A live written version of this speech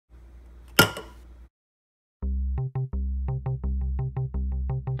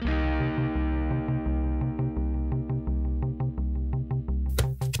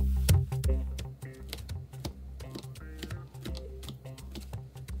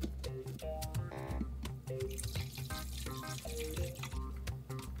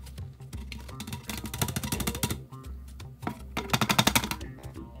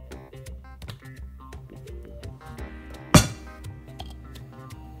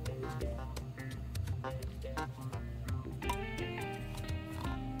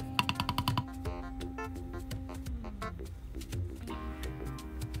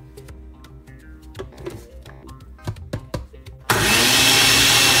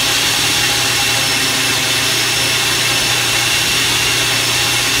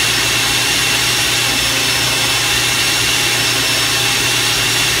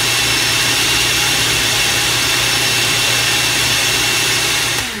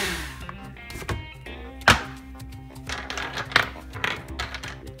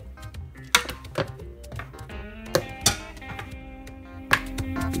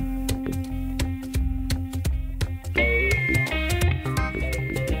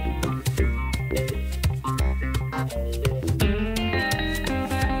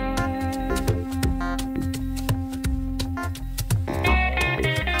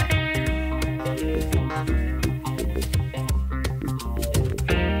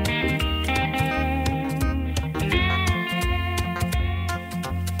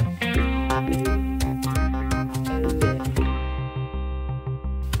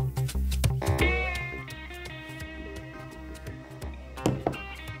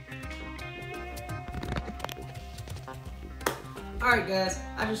Alright guys,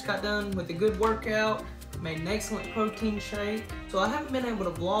 I just got done with a good workout, made an excellent protein shake. So I haven't been able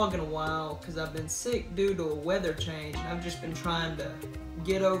to vlog in a while because I've been sick due to a weather change, and I've just been trying to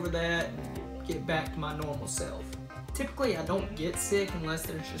get over that and get back to my normal self. Typically I don't get sick unless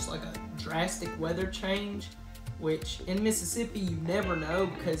there's just like a drastic weather change, which in Mississippi you never know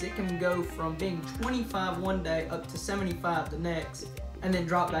because it can go from being 25 one day up to 75 the next and then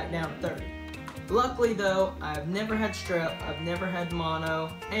drop back down to 30. Luckily though, I've never had strep, I've never had mono,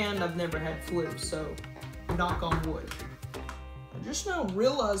 and I've never had flu, so knock on wood. I just now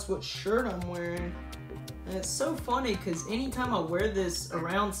realized what shirt I'm wearing, and it's so funny because anytime I wear this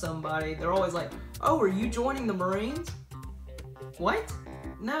around somebody, they're always like, "Oh, are you joining the Marines?" What?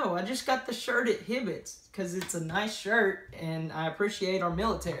 No, I just got the shirt at Hibbett's because it's a nice shirt and I appreciate our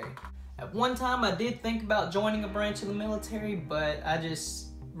military. At one time I did think about joining a branch of the military, but I just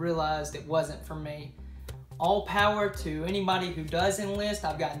realized it wasn't for me. All power to anybody who does enlist.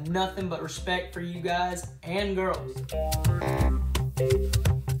 I've got nothing but respect for you guys and girls.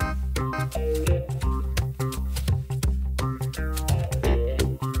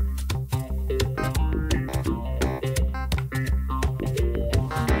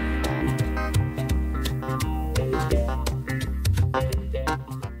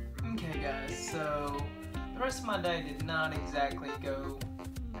 Okay guys, so the rest of my day did not exactly go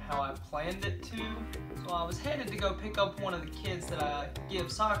how I planned it to. So I was headed to go pick up one of the kids that I give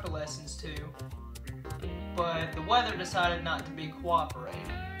soccer lessons to, but the weather decided not to be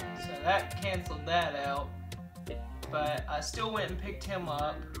cooperating, so that canceled that out. But I still went and picked him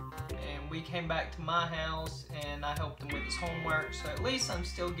up, and we came back to my house and I helped him with his homework, so at least I'm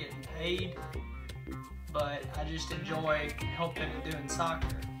still getting paid, but I just enjoy helping and doing soccer.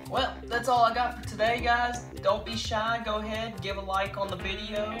 Well, that's all I got for today, guys. Don't be shy. Go ahead, give a like on the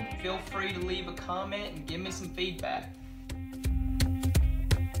video. Feel free to leave a comment and give me some feedback.